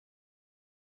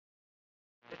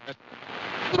Mr.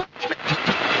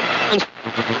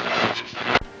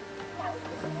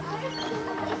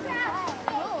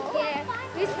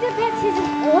 Betts is an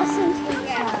awesome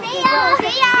teacher. See ya!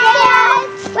 See ya!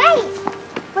 Wait!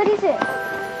 What is it?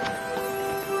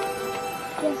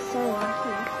 You're so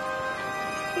lucky.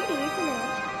 Pretty, isn't it?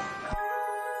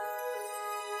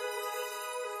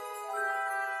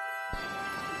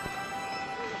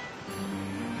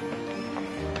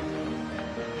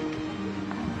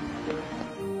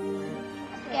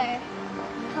 Go.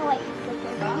 Can't wait to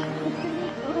flip over. It's gonna be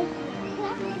awesome. Can I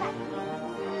see that?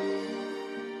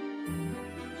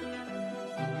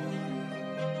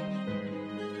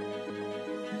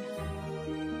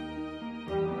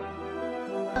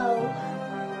 Oh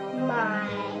my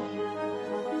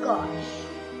gosh.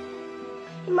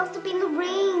 It must have been the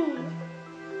ring.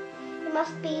 It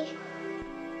must be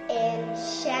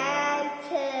enchanted.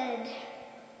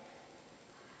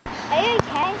 Are you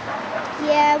okay?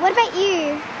 Yeah, what about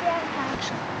you?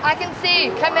 I can see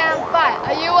you. Come out and fight.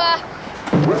 Are you,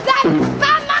 that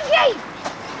bad monkey!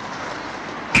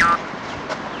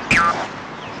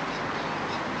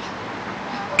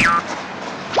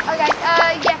 Okay,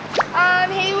 yeah.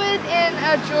 He was in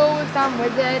a duel with some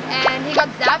wizard and he got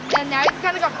zapped and now he's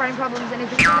kind of got brain problems and he's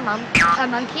just a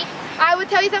monkey. I would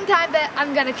tell you sometime that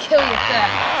I'm gonna kill you, sir.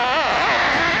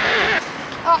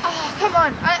 Oh, come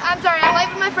on. I'm sorry, I'm late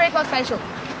for my 3 o'clock facial.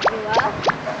 You are?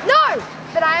 No!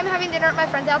 But I am having dinner at my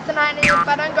friend's house tonight and if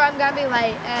I don't go, I'm gonna be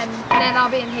late and then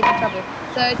I'll be in heaps of trouble.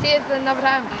 So see you another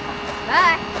time.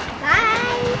 Bye.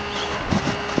 Bye.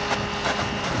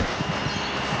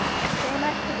 So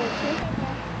much to do.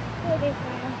 You'll be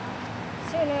fine.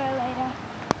 Sooner or later,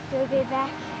 you'll be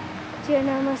back to your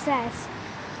normal size.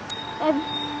 And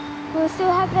we'll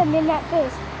still have the midnight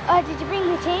feast. Oh, did you bring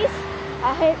the cheese?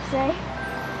 I hope so.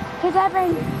 Because I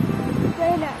bring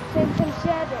donuts and some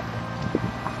sherbet.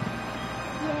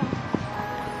 Yeah.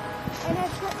 And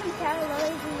I've put some sour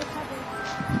lollies in the cupboard.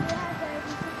 We'll have those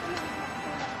and put them on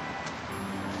top.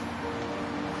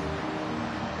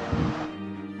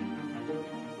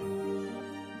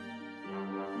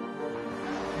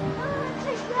 Oh, I'm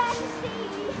so glad to see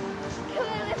you. Come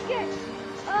on, let's go.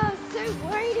 Oh, I'm so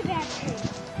worried about you.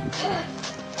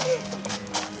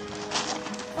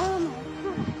 Oh my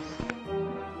gosh.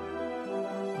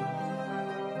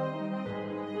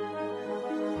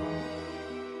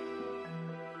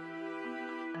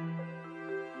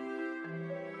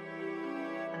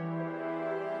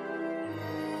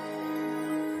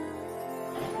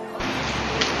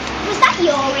 Was that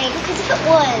your ring? Because if it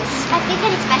was, I think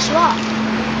I'd smash you off.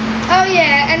 Oh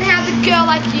yeah, and how's a girl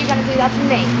like you gonna do that to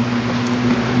me?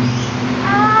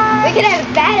 We could have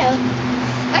a battle.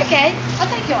 Okay, I'll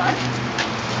take you on.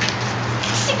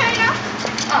 Chicken.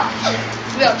 Oh,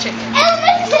 real chicken.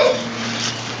 Elemental.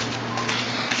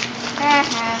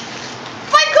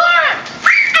 Flamecorum!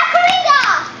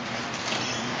 Ocarina.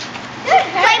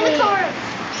 Flamecorum.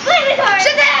 Flamecorum.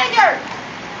 Shenanigan!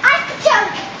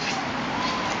 Artichoke.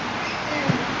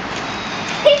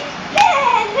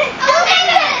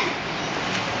 Elemental.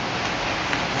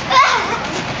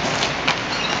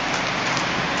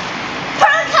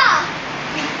 Perka.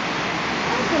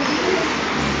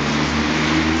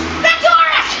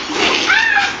 Vectoric.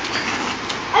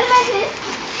 Elemental.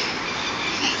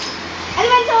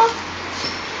 Elemental.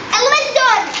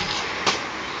 Elemental.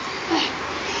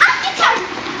 Artichoke.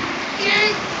 You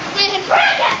win.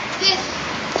 Perka. This.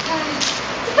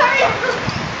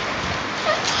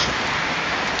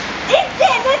 It's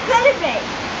it. Let's celebrate.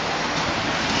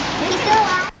 Let's go.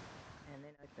 And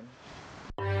then open.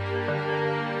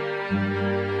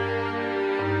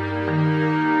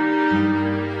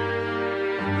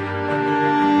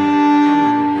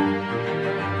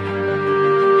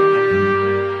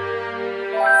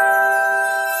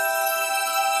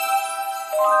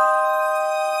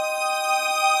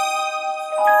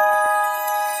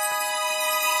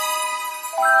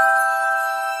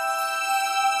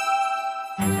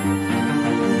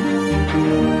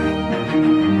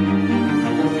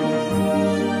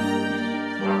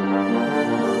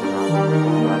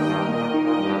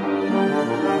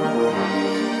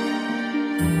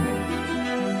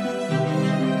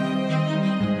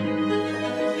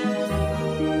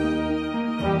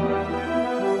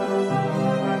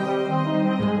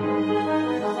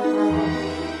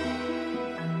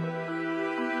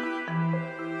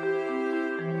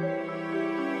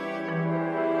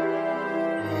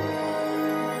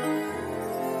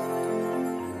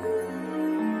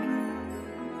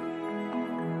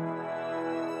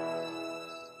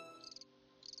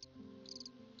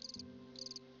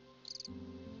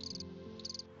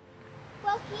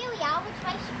 Well, here we are. Which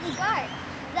way should we go?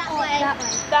 That way.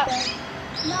 That way.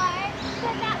 No, go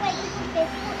that way because there's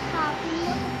footpaths and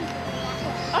lots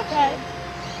of people that way. Okay.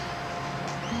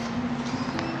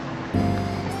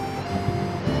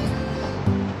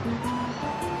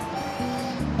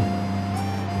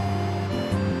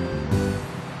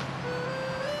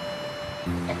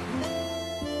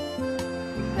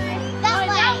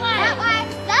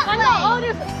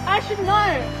 I should know.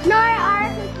 No,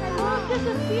 I Look, there's a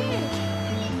fish.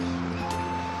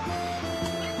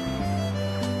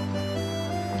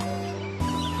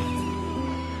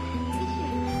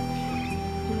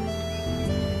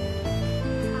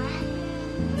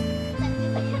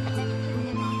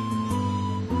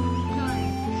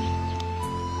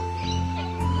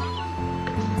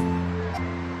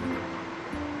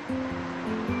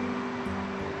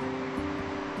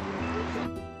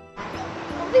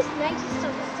 This nature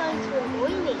stuff is starting to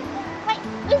annoy me. Wait,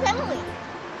 where's Emily?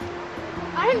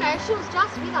 I don't know, she was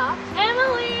just with us.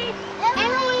 Emily!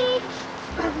 Emily!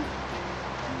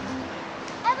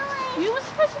 Emily! You were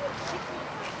supposed to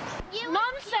be...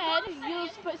 Mum said you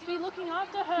were supposed to be looking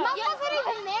after her. Mum wasn't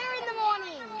even there in the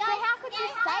morning. So how could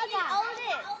you say that?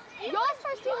 You're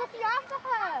supposed to be looking after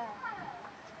her.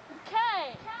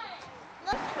 Okay.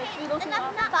 Look,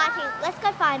 enough fighting. Let's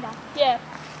go find her. Yeah.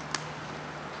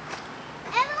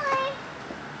 Emily!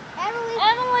 Emily!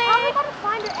 Emily! Oh, we gotta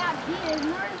find her out here.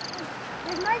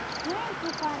 There's no chance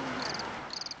we'll find her.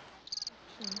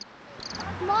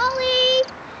 Molly!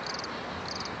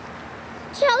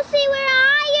 Chelsea, where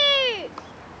are you?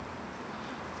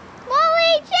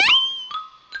 Molly!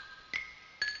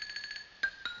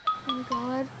 Oh my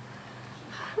god.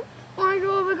 Oh my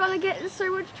god, we're gonna get in so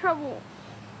much trouble.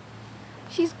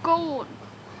 She's gone.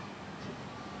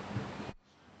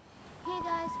 Here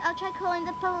guys, I'll try calling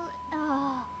the police.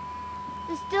 Oh,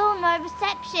 there's still no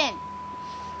reception.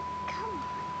 Come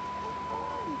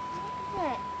on. What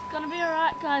is it? It's gonna be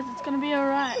alright, guys. It's gonna be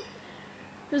alright.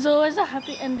 There's always a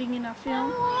happy ending in a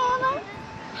film. Emily!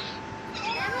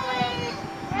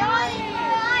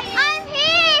 I'm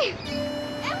here!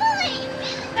 Emily!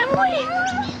 Emily!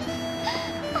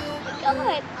 Oh my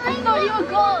god! I thought you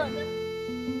were gone.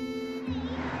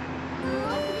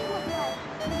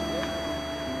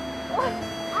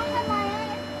 I have my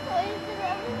eyes closed and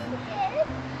I'm scared.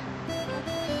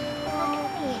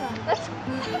 Let's...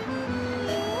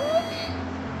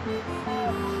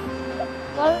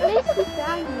 Well, at least we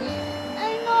found you. I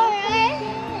know, right?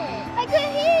 I could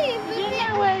hear you. You didn't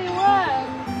know where you were.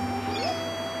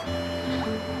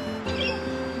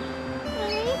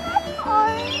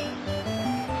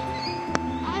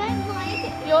 I don't like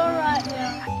it. You're right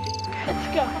now. Let's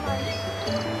go.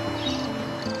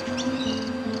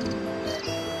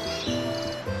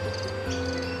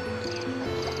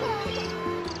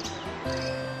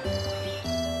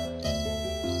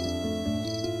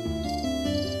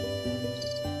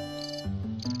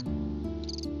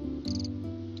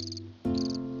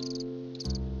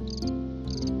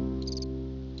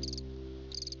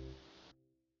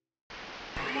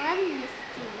 One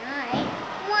misty night.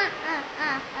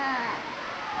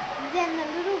 Then the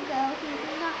little girl hears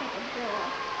a knock at the door.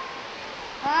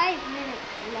 5 minutes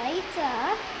later,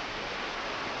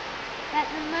 but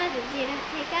the mother didn't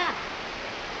pick up.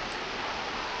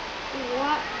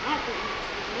 What happened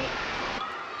next?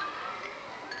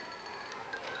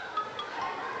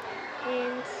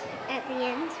 And at the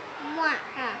end,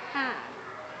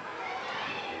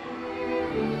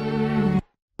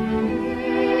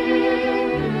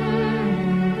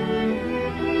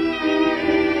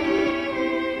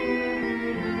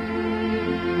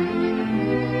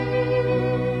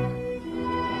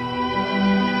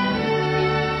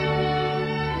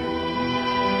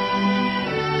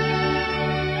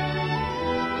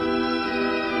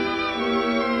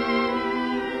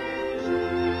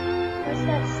 What's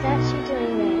that statue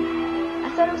doing there? I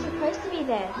thought it was supposed to be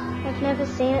there. I've never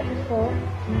seen it before.